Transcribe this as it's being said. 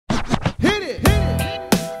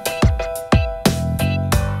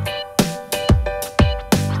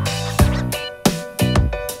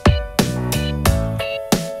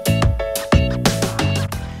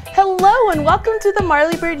Welcome to the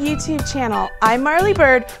Marley Bird YouTube channel. I'm Marley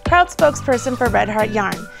Bird, proud spokesperson for Red Heart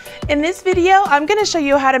Yarn. In this video, I'm going to show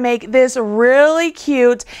you how to make this really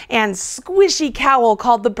cute and squishy cowl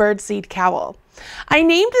called the Bird Seed Cowl. I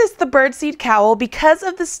named this the Bird Seed Cowl because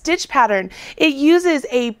of the stitch pattern. It uses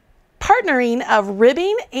a partnering of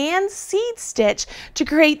ribbing and seed stitch to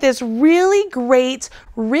create this really great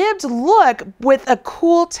ribbed look with a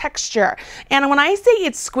cool texture. And when I say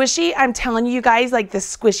it's squishy, I'm telling you guys, like, the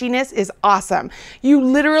squishiness is awesome. You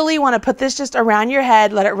literally want to put this just around your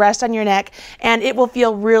head, let it rest on your neck, and it will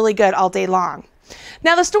feel really good all day long.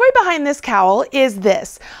 Now, the story behind this cowl is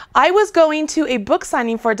this. I was going to a book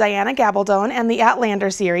signing for Diana Gabaldon and the Outlander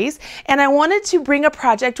series, and I wanted to bring a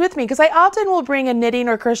project with me because I often will bring a knitting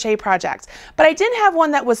or crochet project, but I didn't have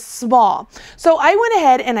one that was small. So I went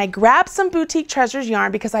ahead and I grabbed some Boutique Treasures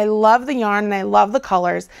yarn because I love the yarn and I love the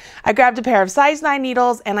colors. I grabbed a pair of size 9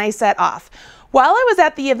 needles and I set off. While I was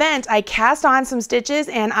at the event, I cast on some stitches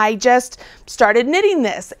and I just started knitting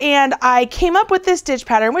this. And I came up with this stitch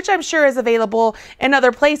pattern, which I'm sure is available in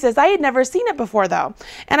other places. I had never seen it before though.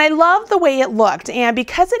 And I love the way it looked. And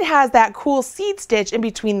because it has that cool seed stitch in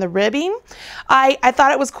between the ribbing, I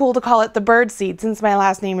thought it was cool to call it the Bird Seed since my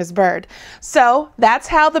last name is Bird. So that's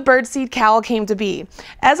how the Bird Seed Cowl came to be.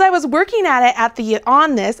 As I was working at it at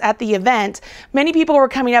the event, many people were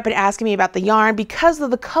coming up and asking me about the yarn because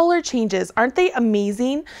of the color changes. Aren't they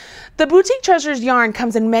amazing? The Boutique Treasures yarn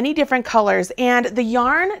comes in many different colors and the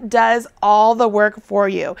yarn does all the work for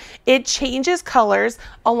you. It changes colors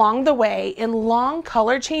along the way in long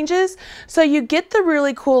color changes, so you get the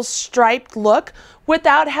really cool striped look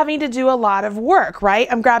without having to do a lot of work, right?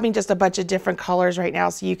 I'm grabbing just a bunch of different colors right now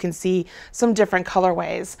so you can see some different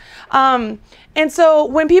colorways. And so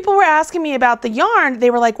when people were asking me about the yarn, they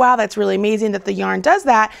were like, wow, that's really amazing that the yarn does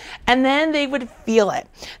that. And then they would feel it.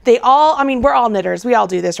 I mean, we're all knitters. We all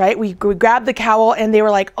do this, right? We grab the cowl and they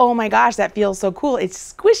were like, oh my gosh, that feels so cool.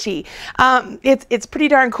 It's squishy. It's pretty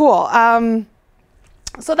darn cool.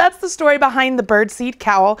 So that's the story behind the Bird Seed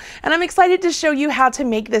Cowl, and I'm excited to show you how to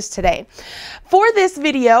make this today. For this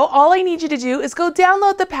video, all I need you to do is go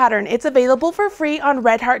download the pattern. It's available for free on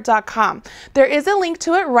redheart.com. There is a link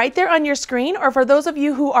to it right there on your screen, or for those of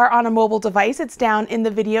you who are on a mobile device, it's down in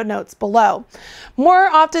the video notes below. More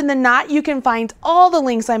often than not, you can find all the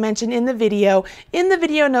links I mentioned in the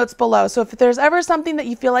video notes below. So if there's ever something that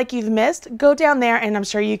you feel like you've missed, go down there and I'm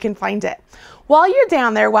sure you can find it. While you're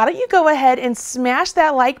down there, why don't you go ahead and smash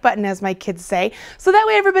that like button, as my kids say, so that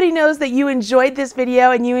way everybody knows that you enjoyed this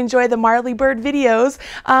video and you enjoy the Marley Bird videos.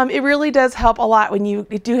 It really does help a lot when you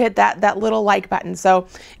do hit that little like button. So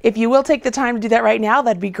if you will take the time to do that right now,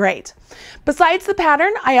 that'd be great. Besides the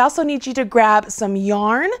pattern, I also need you to grab some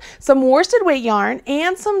yarn, some worsted weight yarn,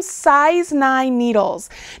 and some size 9 needles.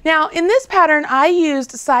 Now, in this pattern, I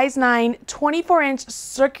used size 9 24-inch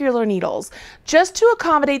circular needles just to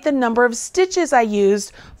accommodate the number of stitches I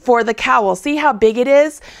used for the cowl. See how big it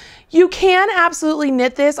is? You can absolutely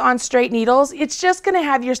knit this on straight needles. It's just going to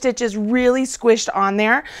have your stitches really squished on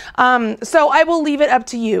there. So I will leave it up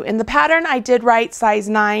to you. In the pattern, I did write size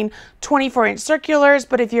 9 24-inch circulars,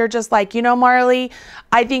 but if you're just like, you know, Marley,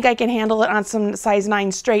 I think I can handle it on some size 9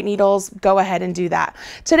 straight needles, go ahead and do that.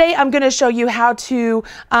 Today, I'm going to show you how to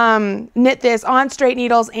knit this on straight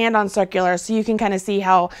needles and on circular, so you can kind of see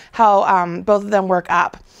how both of them work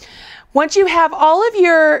up. Once you have all of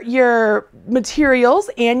your materials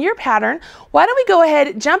and your pattern, why don't we go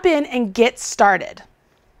ahead, jump in and get started.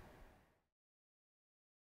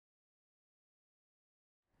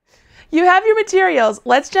 You have your materials.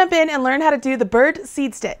 Let's jump in and learn how to do the bird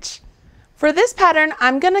seed stitch. For this pattern,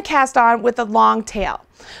 I'm going to cast on with a long tail.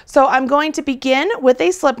 So I'm going to begin with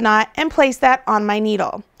a slip knot and place that on my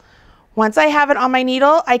needle. Once I have it on my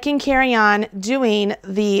needle, I can carry on doing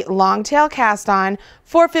the long tail cast on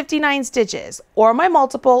for 59 stitches, or my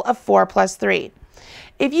multiple of 4 plus 3.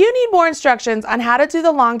 If you need more instructions on how to do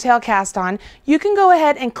the long tail cast on, you can go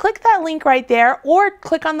ahead and click that link right there, or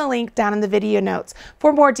click on the link down in the video notes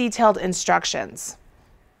for more detailed instructions.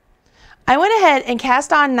 I went ahead and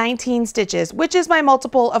cast on 19 stitches, which is my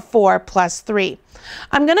multiple of 4 plus 3.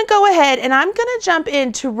 I'm going to go ahead and I'm going to jump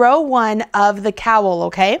into row 1 of the cowl,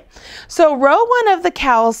 okay? So row 1 of the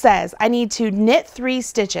cowl says I need to knit 3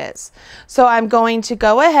 stitches. So I'm going to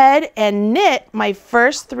go ahead and knit my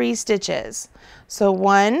first 3 stitches. So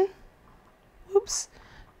 1,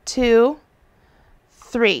 2,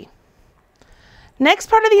 3. Next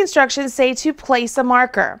part of the instructions say to place a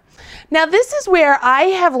marker. Now this is where I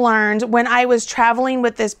have learned when I was traveling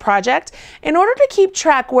with this project, in order to keep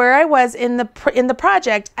track where I was in the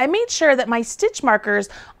project, I made sure that my stitch markers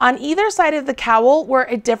on either side of the cowl were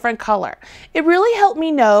a different color. It really helped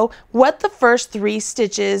me know what the first 3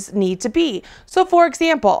 stitches need to be. So for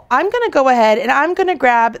example, I'm going to go ahead and I'm going to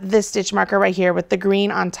grab this stitch marker right here with the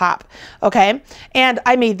green on top. Okay, and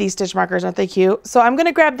I made these stitch markers, aren't they cute? So I'm going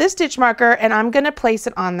to grab this stitch marker and I'm going to place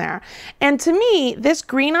it on there. And to me, this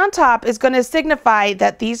green on top is going to signify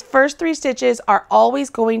that these first 3 stitches are always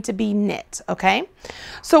going to be knit. Okay,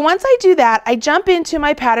 so once I do that, I jump into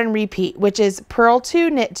my pattern repeat, which is purl 2,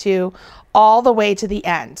 knit 2, all the way to the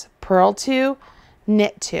end. Purl 2,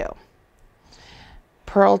 knit 2,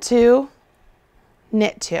 purl 2,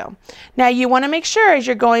 knit 2. Now you want to make sure as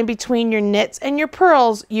you're going between your knits and your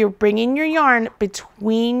purls, you're bringing your yarn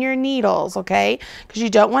between your needles, okay? Because you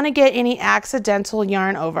don't want to get any accidental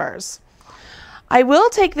yarn overs. I will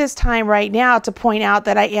take this time right now to point out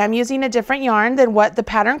that I am using a different yarn than what the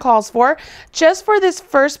pattern calls for, just for this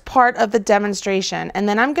first part of the demonstration. And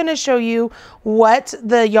then I'm going to show you what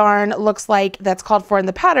the yarn looks like that's called for in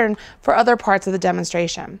the pattern for other parts of the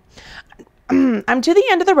demonstration. I'm to the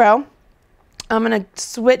end of the row. I'm going to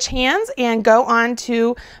switch hands and go on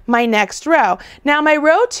to my next row. Now my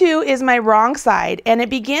row 2 is my wrong side, and it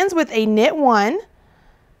begins with a knit 1.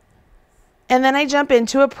 And then I jump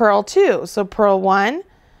into a purl 2. So purl 1,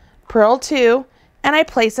 purl 2, and I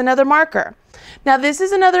place another marker. Now this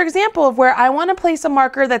is another example of where I want to place a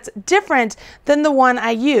marker that's different than the one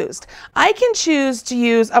I used. I can choose to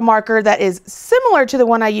use a marker that is similar to the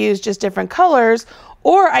one I used, just different colors,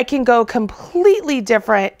 or I can go completely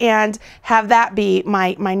different and have that be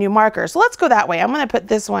my new marker. So let's go that way. I'm going to put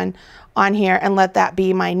this one on here and let that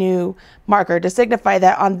be my new marker to signify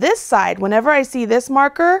that on this side, whenever I see this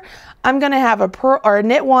marker, I'm going to have a purl or a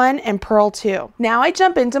knit 1 and purl 2. Now I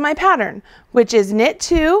jump into my pattern, which is knit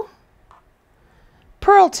 2,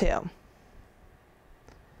 purl 2,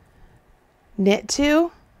 knit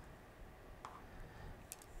 2,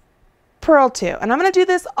 purl 2, and I'm going to do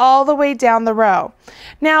this all the way down the row.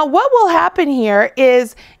 Now what will happen here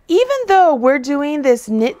is, even though we're doing this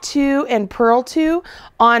knit 2 and purl 2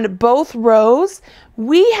 on both rows,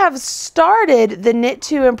 we have started the knit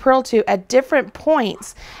 2 and purl 2 at different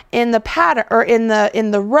points in the pattern, or in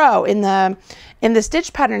the row, in the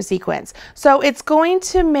stitch pattern sequence. So it's going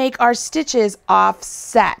to make our stitches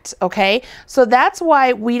offset, okay? So that's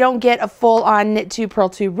why we don't get a full-on knit 2, purl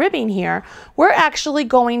 2 ribbing here. We're actually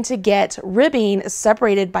going to get ribbing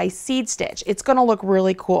separated by seed stitch. It's going to look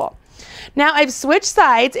really cool. Now I've switched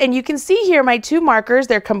sides, and you can see here my 2 markers,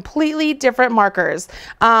 they're completely different markers.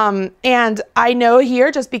 And I know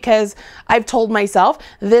here, just because I've told myself,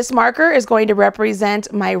 this marker is going to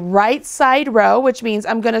represent my right side row, which means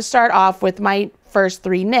I'm going to start off with my first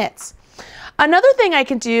 3 knits. Another thing I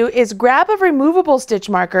can do is grab a removable stitch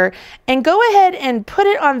marker and go ahead and put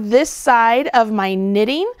it on this side of my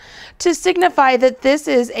knitting to signify that this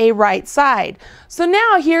is a right side. So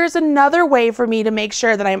now here's another way for me to make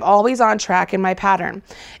sure that I'm always on track in my pattern.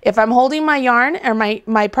 If I'm holding my yarn or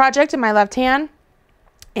my project in my left hand,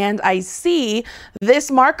 and I see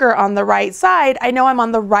this marker on the right side, I know I'm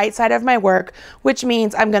on the right side of my work, which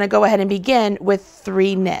means I'm going to go ahead and begin with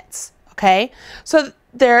 3 knits. Okay, so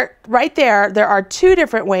right there are 2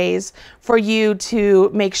 different ways for you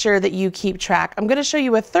to make sure that you keep track. I'm going to show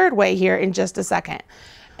you a third way here in just a second.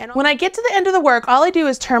 And when I get to the end of the work, all I do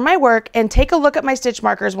is turn my work and take a look at my stitch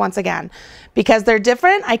markers once again. Because they're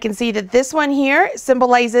different, I can see that this one here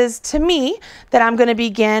symbolizes to me that I'm going to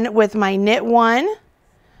begin with my knit 1,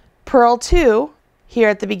 purl 2 here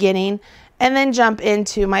at the beginning, and then jump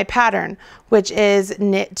into my pattern, which is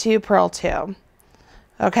knit 2, purl 2.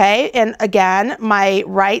 Okay, and again, my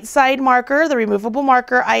right side marker, the removable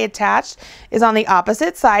marker I attached, is on the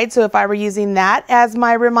opposite side. So if I were using that as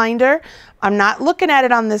my reminder, I'm not looking at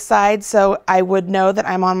it on this side, so I would know that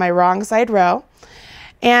I'm on my wrong side row.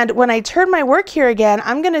 And when I turn my work here again,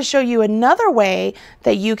 I'm going to show you another way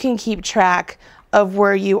that you can keep track of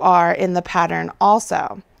where you are in the pattern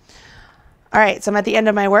also. All right, so I'm at the end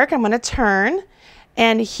of my work. I'm going to turn,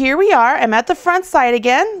 and here we are. I'm at the front side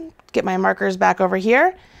again. Get my markers back over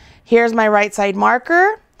here. Here's my right side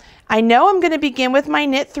marker. I know I'm going to begin with my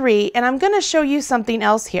knit 3, and I'm going to show you something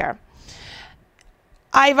else here.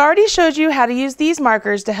 I've already showed you how to use these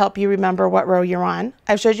markers to help you remember what row you're on.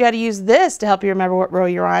 I've showed you how to use this to help you remember what row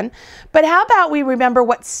you're on. But how about we remember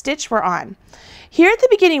what stitch we're on? Here at the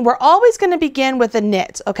beginning, we're always going to begin with a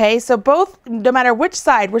knit, okay? So both, no matter which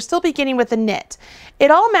side, we're still beginning with a knit.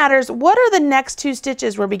 It all matters, what are the next 2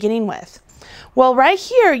 stitches we're beginning with? Well, right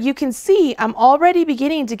here you can see I'm already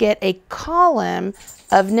beginning to get a column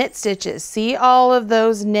of knit stitches. See all of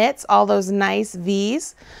those knits, all those nice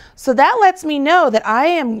V's? So that lets me know that I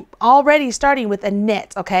am already starting with a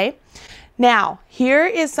knit, okay? Now, here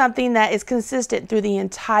is something that is consistent through the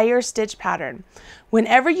entire stitch pattern.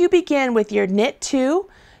 Whenever you begin with your knit 2,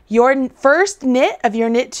 your first knit of your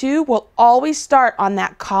knit 2 will always start on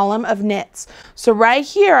that column of knits. So right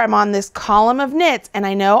here, I'm on this column of knits, and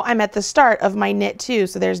I know I'm at the start of my knit 2.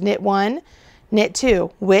 So there's knit 1, knit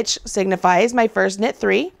 2, which signifies my first knit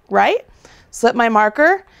 3, right? Slip my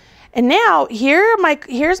marker. And now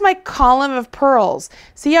here's my column of purls.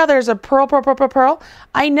 See how there's a purl, purl, purl, purl, purl?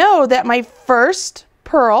 I know that my first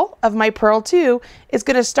purl of my purl 2 is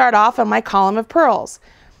going to start off on my column of purls.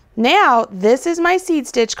 Now, this is my seed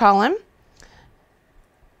stitch column,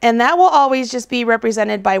 and that will always just be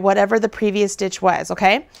represented by whatever the previous stitch was,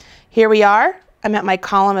 okay? Here we are. I'm at my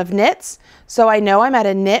column of knits, so I know I'm at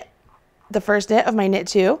a knit, the first knit of my knit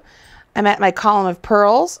 2. I'm at my column of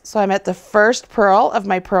purls, so I'm at the first purl of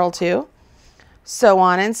my purl 2, so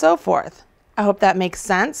on and so forth. I hope that makes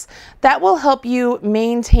sense. That will help you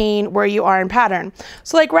maintain where you are in pattern.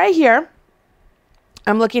 So like right here,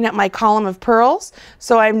 I'm looking at my column of purls,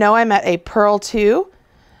 so I know I'm at a purl 2,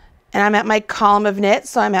 and I'm at my column of knits,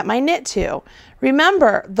 so I'm at my knit 2.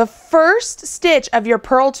 Remember, the first stitch of your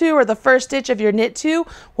purl 2 or the first stitch of your knit 2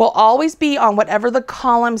 will always be on whatever the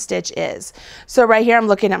column stitch is. So right here I'm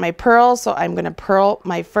looking at my purl, so I'm going to purl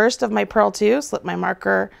my first of my purl 2, slip my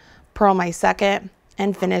marker, purl my second,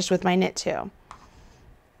 and finish with my knit 2.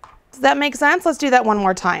 Does that make sense? Let's do that one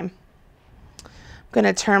more time. I'm going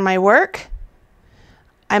to turn my work.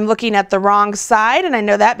 I'm looking at the wrong side, and I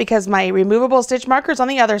know that because my removable stitch marker is on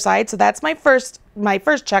the other side, so that's my first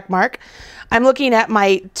check mark. I'm looking at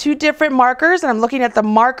my 2 different markers, and I'm looking at the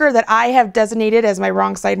marker that I have designated as my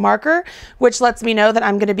wrong side marker, which lets me know that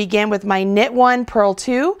I'm going to begin with my knit 1, purl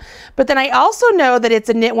 2. But then I also know that it's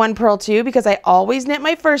a knit 1, purl 2 because I always knit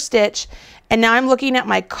my first stitch, and now I'm looking at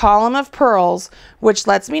my column of purls, which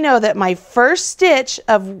lets me know that my first stitch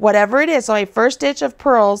of whatever it is, so my first stitch of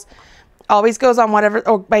purls always goes on whatever,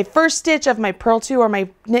 or my first stitch of my purl 2 or my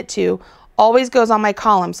knit 2 always goes on my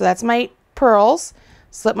column. So that's my purls,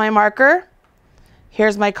 slip my marker.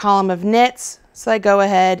 Here's my column of knits. So I go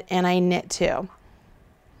ahead and I knit 2.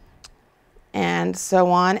 And so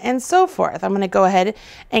on and so forth. I'm going to go ahead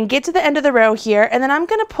and get to the end of the row here, and then I'm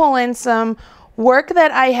going to pull in some work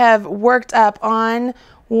that I have worked up on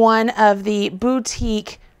one of the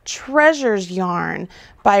boutique Treasures yarn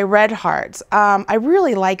by Red Hearts. I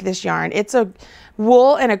really like this yarn. It's a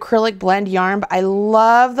wool and acrylic blend yarn, but I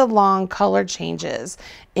love the long color changes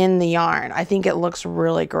in the yarn. I think it looks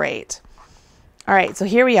really great. All right, so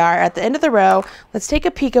here we are at the end of the row. Let's take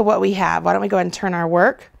a peek at what we have. Why don't we go ahead and turn our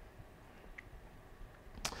work?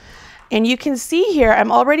 And you can see here,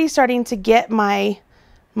 I'm already starting to get my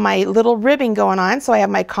little ribbing going on. So I have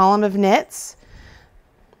my column of knits.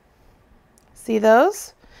 See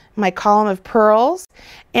those? My column of purls,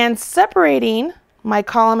 and separating my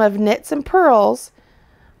column of knits and purls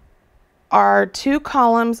are 2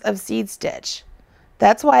 columns of seed stitch.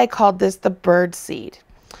 That's why I called this the bird seed.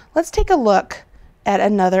 Let's take a look at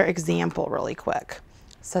another example really quick.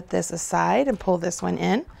 Set this aside and pull this one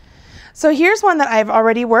in. So here's one that I've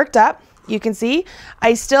already worked up. You can see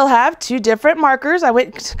I still have 2 different markers. I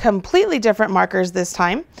went to completely different markers this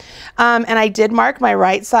time. And I did mark my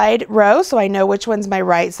right side row, so I know which one's my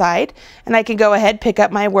right side. And I can go ahead, pick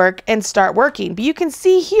up my work, and start working. But you can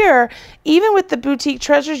see here, even with the Boutique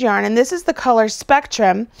Treasures yarn, and this is the color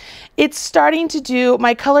Spectrum, it's starting to do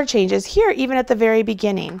my color changes here, even at the very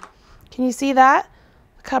beginning. Can you see that?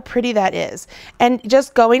 Look how pretty that is. And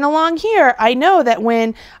just going along here, I know that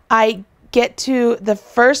when I get to the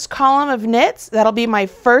first column of knits, that'll be my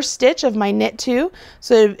first stitch of my knit 2.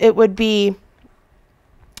 So it would be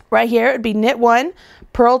right here, it would be knit 1,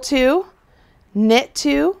 purl 2, knit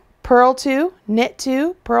 2, purl 2, knit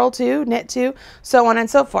 2, purl 2, knit 2, so on and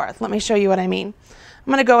so forth. Let me show you what I mean. I'm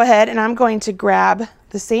going to go ahead and I'm going to grab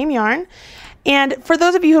the same yarn. And for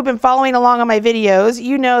those of you who've been following along on my videos,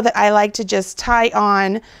 you know that I like to just tie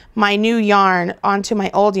on my new yarn onto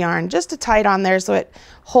my old yarn, just to tie it on there so it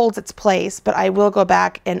holds its place. But I will go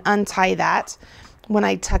back and untie that when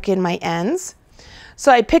I tuck in my ends.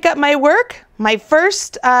 So I pick up my work. My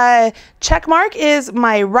first check mark is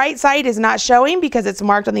my right side is not showing because it's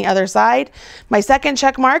marked on the other side. My second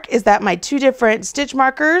check mark is that my 2 different stitch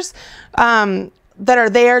markers that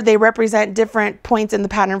are there, they represent different points in the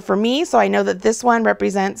pattern for me. So I know that this one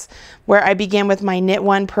represents where I begin with my knit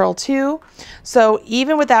 1, purl 2. So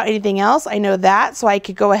even without anything else, I know that. So I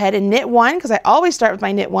could go ahead and knit 1 because I always start with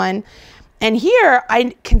my knit 1. And here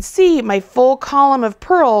I can see my full column of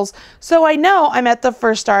purls, so I know I'm at the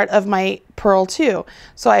first start of my purl 2.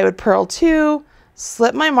 So I would purl 2,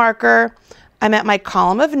 slip my marker, I'm at my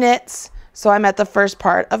column of knits, so I'm at the first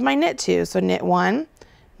part of my knit 2. So knit 1,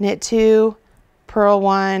 knit 2, purl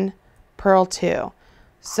 1, purl 2,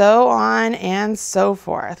 so on and so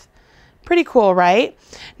forth. Pretty cool, right?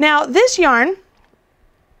 Now this yarn,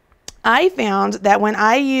 I found that when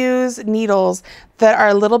I use needles that are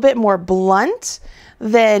a little bit more blunt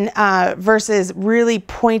than versus really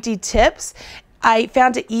pointy tips, I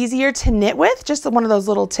found it easier to knit with, just one of those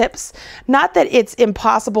little tips. Not that it's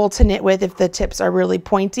impossible to knit with if the tips are really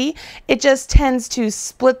pointy. It just tends to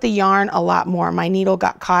split the yarn a lot more. My needle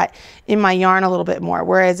got caught in my yarn a little bit more.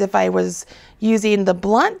 Whereas if I was using the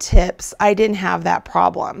blunt tips, I didn't have that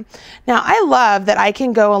problem. Now I love that I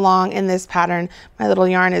can go along in this pattern. My little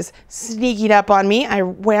yarn is sneaking up on me. I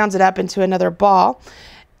wound it up into another ball.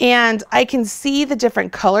 And I can see the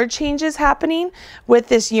different color changes happening with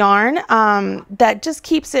this yarn. That just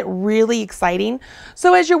keeps it really exciting.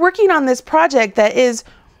 So as you're working on this project that is,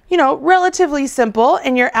 you know, relatively simple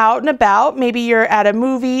and you're out and about, maybe you're at a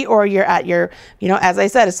movie or you're at your, you know, as I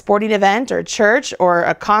said, a sporting event or church or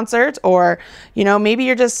a concert, or, you know, maybe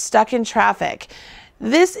you're just stuck in traffic.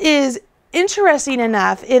 This is interesting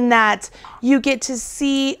enough in that you get to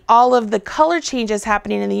see all of the color changes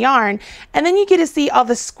happening in the yarn, and then you get to see all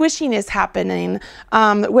the squishiness happening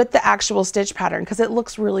with the actual stitch pattern, because it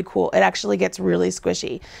looks really cool. It actually gets really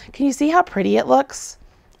squishy. Can you see how pretty it looks?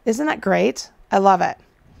 Isn't that great? I love it.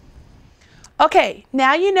 Okay,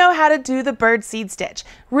 now you know how to do the bird seed stitch.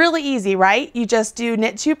 Really easy, right? You just do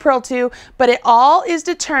knit 2, purl 2, but it all is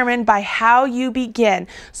determined by how you begin.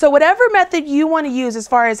 So whatever method you want to use as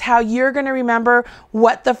far as how you're going to remember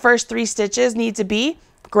what the first 3 stitches need to be,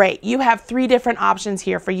 great. You have 3 different options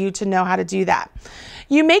here for you to know how to do that.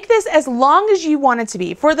 You make this as long as you want it to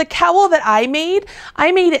be. For the cowl that I made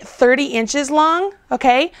it 30 inches long,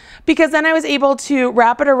 okay? Because then I was able to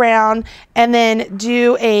wrap it around and then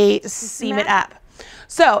do a seam it up.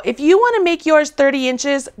 So if you want to make yours 30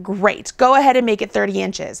 inches, great. Go ahead and make it 30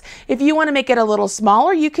 inches. If you want to make it a little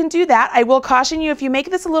smaller, you can do that. I will caution you, if you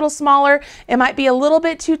make this a little smaller, it might be a little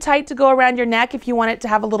bit too tight to go around your neck if you want it to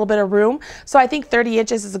have a little bit of room. So I think 30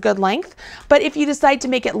 inches is a good length. But if you decide to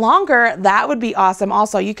make it longer, that would be awesome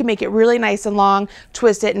also. You can make it really nice and long,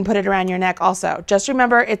 twist it and put it around your neck also. Just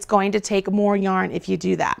remember, it's going to take more yarn if you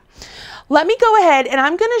do that. Let me go ahead and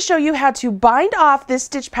I'm going to show you how to bind off this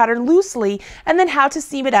stitch pattern loosely and then how to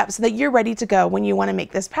seam it up so that you're ready to go when you want to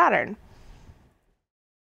make this pattern.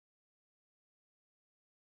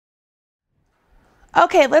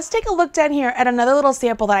 Okay, let's take a look down here at another little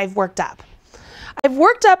sample that I've worked up. I've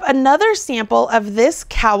worked up another sample of this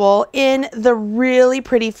cowl in the really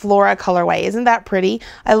pretty Flora colorway. Isn't that pretty?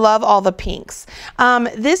 I love all the pinks.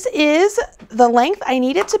 This is the length I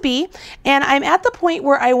need it to be, and I'm at the point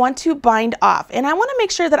where I want to bind off. And I want to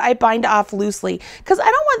make sure that I bind off loosely because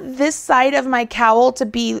I don't want this side of my cowl to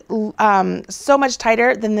be so much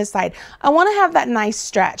tighter than this side. I want to have that nice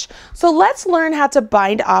stretch. So let's learn how to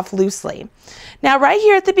bind off loosely. Now right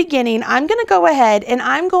here at the beginning, I'm going to go ahead and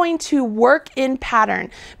I'm going to work in pattern,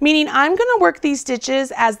 meaning I'm going to work these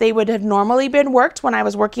stitches as they would have normally been worked when I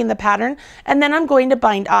was working the pattern, and then I'm going to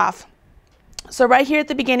bind off. So right here at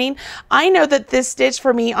the beginning, I know that this stitch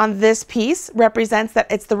for me on this piece represents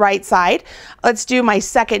that it's the right side. Let's do my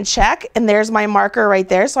second check, and there's my marker right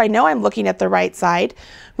there. So I know I'm looking at the right side,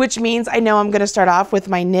 which means I know I'm going to start off with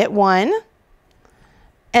my knit 1.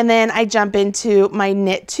 And then I jump into my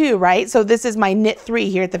knit 2, right? So this is my knit 3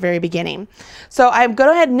 here at the very beginning. So I'm going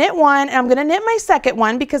to go ahead and knit 1, and I'm going to knit my second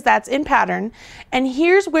one because that's in pattern. And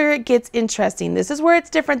here's where it gets interesting. This is where it's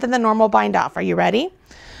different than the normal bind off. Are you ready?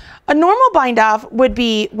 A normal bind off would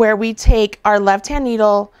be where we take our left hand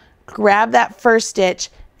needle, grab that first stitch,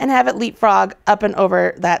 and have it leapfrog up and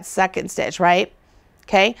over that second stitch, right?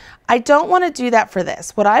 Okay, I don't want to do that for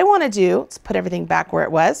this. What I want to do, let's put everything back where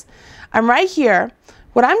it was. I'm right here.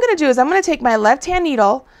 What I'm going to do is I'm going to take my left hand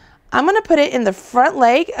needle, I'm going to put it in the front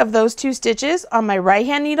leg of those 2 stitches on my right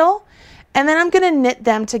hand needle, and then I'm going to knit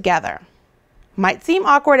them together. Might seem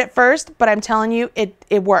awkward at first, but I'm telling you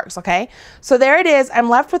it works, okay? So there it is. I'm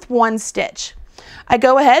left with 1 stitch. I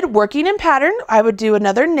go ahead, working in pattern, I would do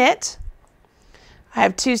another knit. I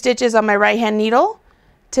have 2 stitches on my right hand needle,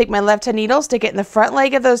 take my left hand needle, stick it in the front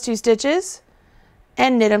leg of those 2 stitches,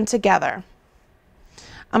 and knit them together.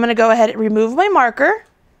 I'm going to go ahead and remove my marker,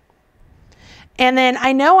 and then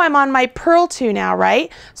I know I'm on my purl 2 now, right?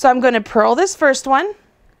 So I'm going to purl this first one,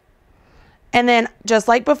 and then just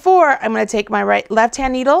like before, I'm going to take my left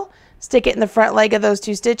hand needle, stick it in the front leg of those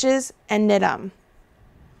 2 stitches, and knit them.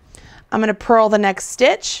 I'm going to purl the next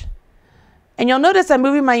stitch. And you'll notice I'm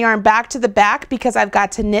moving my yarn back to the back because I've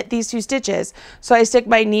got to knit these 2 stitches. So I stick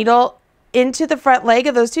my needle into the front leg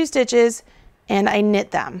of those 2 stitches and I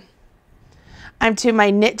knit them. I'm to my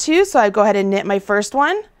knit 2, so I go ahead and knit my first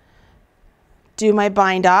one, do my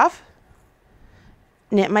bind off,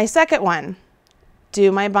 knit my second one,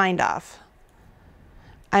 do my bind off.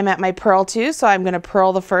 I'm at my purl 2, so I'm going to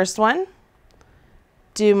purl the first one,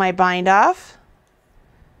 do my bind off,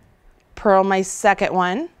 purl my second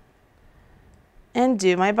one, and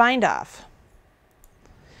do my bind off.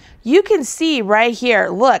 You can see right here,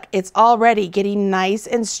 look, it's already getting nice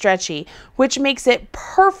and stretchy, which makes it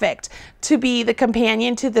perfect to be the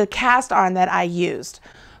companion to the cast on that I used.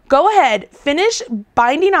 Go ahead, finish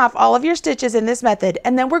binding off all of your stitches in this method,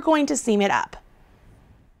 and then we're going to seam it up.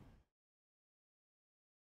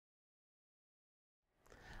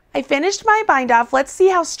 I finished my bind off. Let's see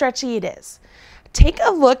how stretchy it is. Take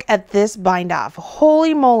a look at this bind off.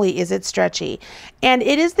 Holy moly, is it stretchy. And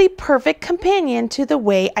it is the perfect companion to the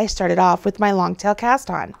way I started off with my long tail cast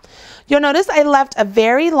on. You'll notice I left a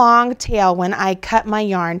very long tail when I cut my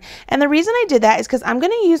yarn. And the reason I did that is because I'm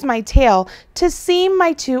going to use my tail to seam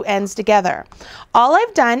my 2 ends together. All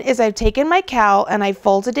I've done is I've taken my cowl and I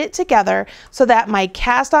folded it together so that my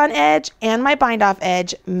cast on edge and my bind off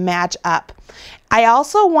edge match up. I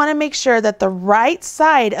also want to make sure that the right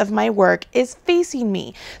side of my work is facing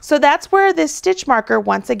me. So that's where this stitch marker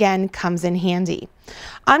once again comes in handy.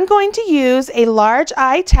 I'm going to use a large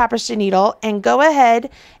eye tapestry needle and go ahead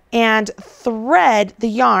and thread the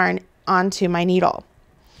yarn onto my needle.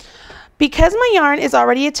 Because my yarn is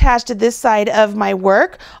already attached to this side of my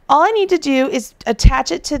work, all I need to do is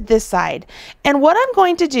attach it to this side. And what I'm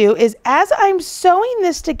going to do is, as I'm sewing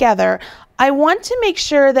this together, I want to make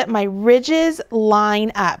sure that my ridges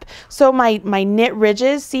line up. So my knit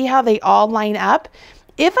ridges, see how they all line up?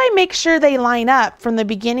 If I make sure they line up from the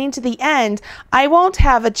beginning to the end, I won't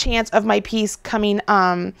have a chance of my piece coming,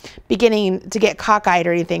 beginning to get cockeyed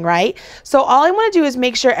or anything, right? So all I want to do is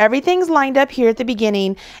make sure everything's lined up here at the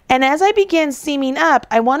beginning. And as I begin seaming up,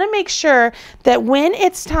 I want to make sure that when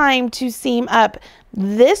it's time to seam up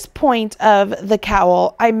this point of the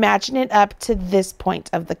cowl, I'm matching it up to this point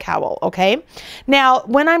of the cowl, okay? Now,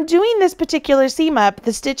 when I'm doing this particular seam up,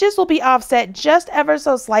 the stitches will be offset just ever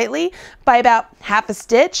so slightly by about half a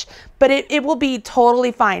stitch, but it will be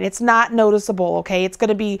totally fine. It's not noticeable, okay? It's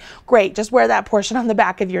gonna be great. Just wear that portion on the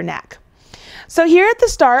back of your neck. So here at the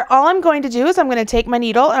start, all I'm going to do is I'm gonna take my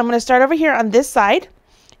needle and I'm gonna start over here on this side,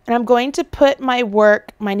 and I'm going to put my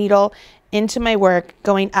needle into my work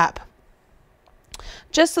going up,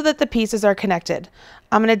 just so that the pieces are connected.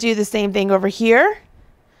 I'm going to do the same thing over here.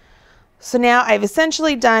 So now I've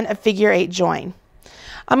essentially done a figure 8 join.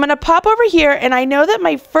 I'm going to pop over here, and I know that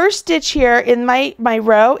my first stitch here in my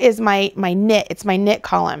row is my knit. It's my knit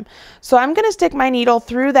column. So I'm going to stick my needle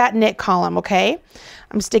through that knit column, okay?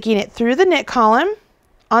 I'm sticking it through the knit column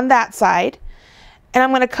on that side. And I'm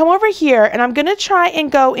going to come over here, and I'm going to try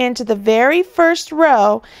and go into the very first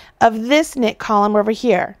row of this knit column over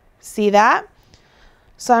here. See that?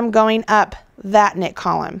 So I'm going up that knit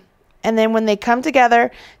column. And then when they come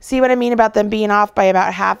together, see what I mean about them being off by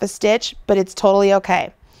about half a stitch, but it's totally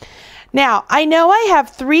okay. Now, I know I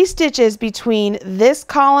have 3 stitches between this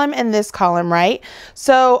column and this column, right?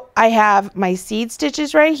 So I have my seed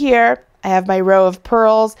stitches right here, I have my row of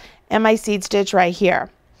purls, and my seed stitch right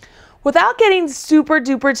here. Without getting super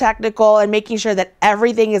duper technical and making sure that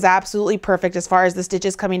everything is absolutely perfect as far as the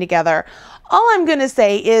stitches coming together, all I'm going to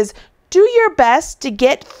say is do your best to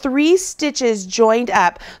get 3 stitches joined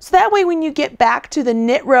up, so that way when you get back to the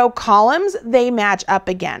knit row columns, they match up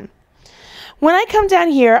again. When I come down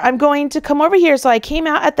here, I'm going to come over here, so I came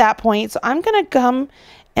out at that point, so I'm going to come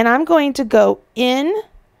and I'm going to go in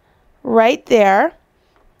right there.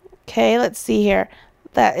 Okay, let's see here.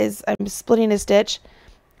 That is, I'm splitting a stitch.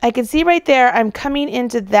 I can see right there, I'm coming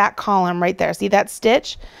into that column right there. See that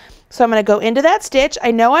stitch? So I'm going to go into that stitch.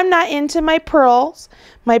 I know I'm not into my pearls,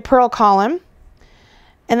 my purl column.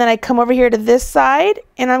 And then I come over here to this side,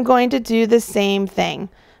 and I'm going to do the same thing. I'm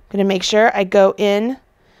going to make sure I go in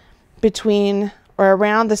between or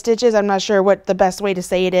around the stitches. I'm not sure what the best way to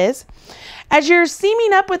say it is. As you're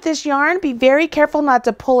seaming up with this yarn, be very careful not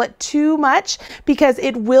to pull it too much, because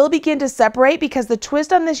it will begin to separate, because the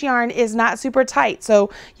twist on this yarn is not super tight.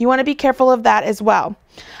 So you want to be careful of that as well.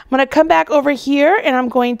 I'm going to come back over here, and I'm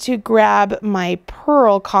going to grab my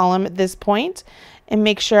purl column at this point and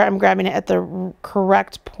make sure I'm grabbing it at the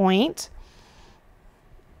correct point.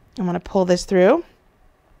 I'm going to pull this through.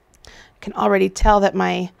 I can already tell that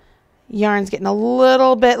my yarn's getting a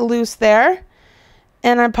little bit loose there.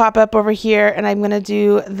 And I pop up over here and I'm going to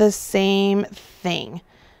do the same thing.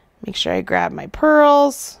 Make sure I grab my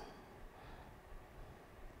pearls.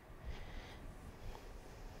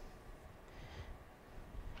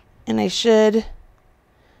 And I should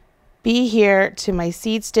be here to my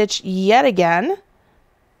seed stitch yet again.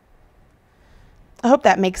 I hope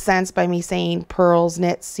that makes sense by me saying pearls,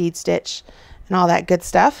 knits, seed stitch, and all that good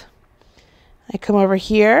stuff. I come over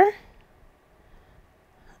here.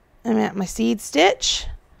 I'm at my seed stitch.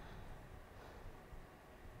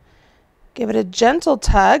 Give it a gentle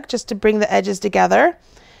tug just to bring the edges together.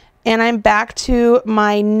 And I'm back to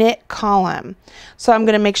my knit column. So I'm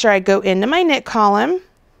going to make sure I go into my knit column.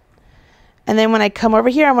 And then when I come over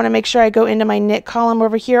here, I want to make sure I go into my knit column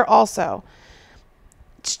over here also.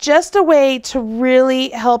 It's just a way to really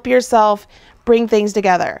help yourself bring things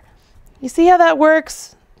together. You see how that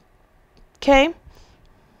works? Okay.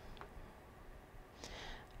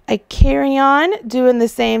 I carry on doing the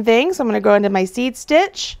same thing. So I'm going to go into my seed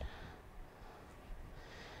stitch.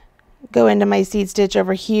 Go into my seed stitch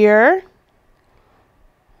over here.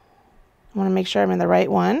 I want to make sure I'm in the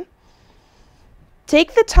right one.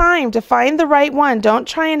 Take the time to find the right one. Don't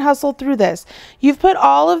try and hustle through this. You've put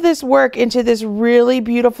all of this work into this really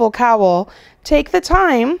beautiful cowl. Take the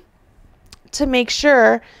time to make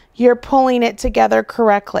sure you're pulling it together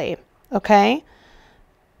correctly, okay?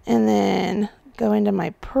 And then go into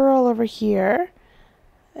my pearl over here.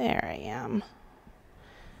 There I am.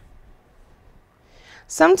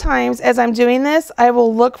 Sometimes as I'm doing this, I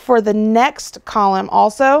will look for the next column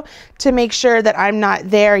also to make sure that I'm not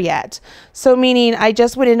there yet. So meaning I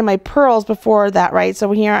just went into my pearls before that, right?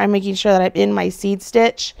 So here I'm making sure that I'm in my seed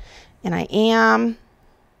stitch, and I am.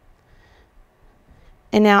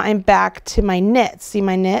 And now I'm back to my knits. See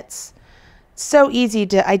my knits? It's so easy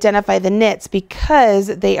to identify the knits because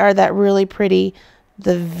they are that really pretty,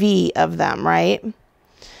 the V of them, right?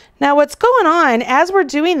 Now what's going on as we're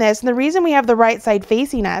doing this, and the reason we have the right side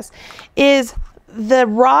facing us, is the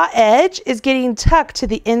raw edge is getting tucked to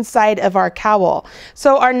the inside of our cowl.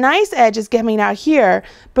 So our nice edge is coming out here,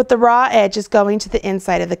 but the raw edge is going to the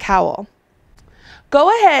inside of the cowl.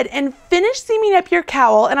 Go ahead and finish seaming up your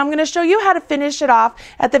cowl, and I'm going to show you how to finish it off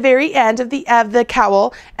at the very end of the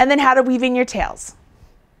cowl, and then how to weave in your tails.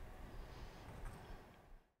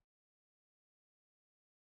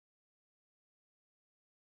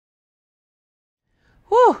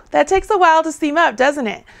 Whew, that takes a while to seam up, doesn't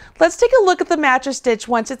it? Let's take a look at the mattress stitch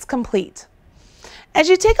once it's complete. As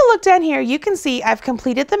you take a look down here, you can see I've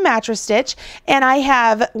completed the mattress stitch, and I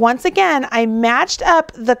have, once again, I matched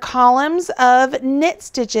up the columns of knit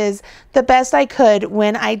stitches the best I could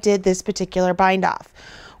when I did this particular bind off.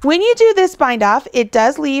 When you do this bind off, it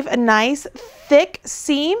does leave a nice thick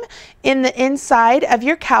seam in the inside of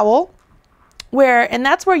your cowl, and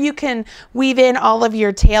that's where you can weave in all of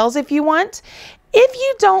your tails if you want. If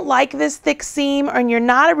you don't like this thick seam and you're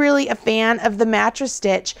not really a fan of the mattress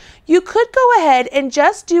stitch, you could go ahead and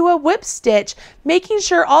just do a whip stitch, making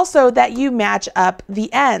sure also that you match up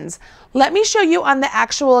the ends. Let me show you on the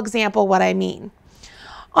actual example what I mean.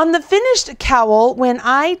 On the finished cowl, when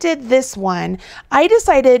I did this one, I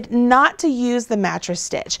decided not to use the mattress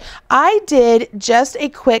stitch. I did just a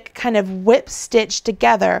quick kind of whip stitch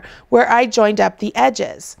together where I joined up the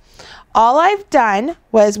edges. All I've done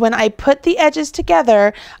was when I put the edges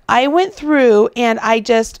together, I went through and I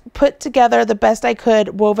just put together the best I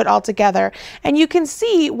could, wove it all together. And you can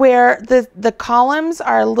see where the columns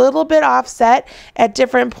are a little bit offset at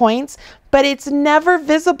different points, but it's never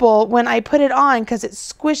visible when I put it on because it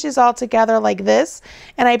squishes all together like this,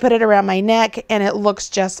 and I put it around my neck and it looks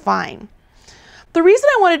just fine. The reason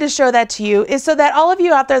I wanted to show that to you is so that all of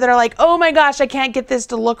you out there that are like, oh my gosh, I can't get this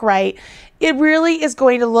to look right, it really is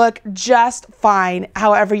going to look just fine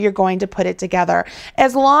however you're going to put it together.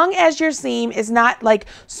 As long as your seam is not like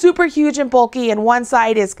super huge and bulky and one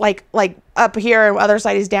side is like up here and the other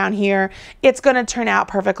side is down here, it's going to turn out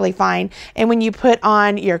perfectly fine. And when you put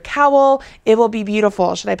on your cowl, it will be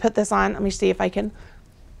beautiful. Should I put this on? Let me see if I can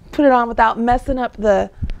put it on without messing up the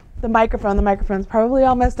microphone. The microphone's probably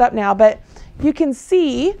all messed up now, but you can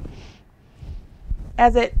see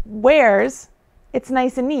as it wears, it's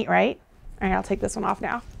nice and neat, right? All right, I'll take this one off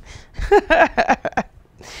now.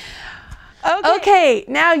 Okay,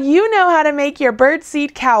 now you know how to make your bird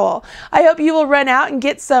seed cowl. I hope you will run out and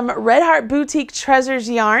get some Red Heart Boutique Treasures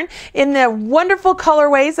yarn in the wonderful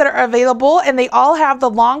colorways that are available, and they all have the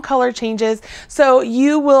long color changes, so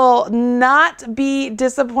you will not be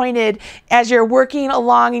disappointed as you're working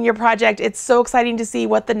along in your project. It's so exciting to see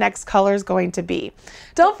what the next color is going to be.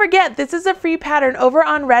 Don't forget, this is a free pattern over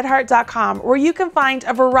on redheart.com where you can find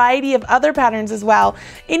a variety of other patterns as well.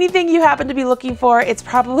 Anything you happen to be looking for, it's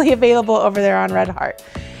probably available over there on Red Heart.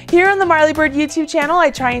 Here on the Marley Bird YouTube channel, I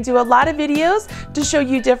try and do a lot of videos to show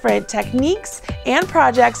you different techniques and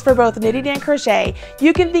projects for both knitting and crochet.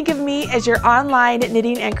 You can think of me as your online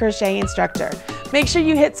knitting and crochet instructor. Make sure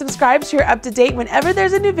you hit subscribe so you're up to date whenever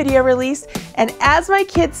there's a new video released, and as my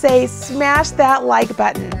kids say, smash that like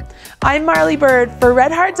button. I'm Marley Bird for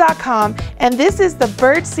redheart.com, and this is the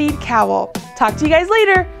Bird Seed Cowl. Talk to you guys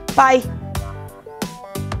later. Bye.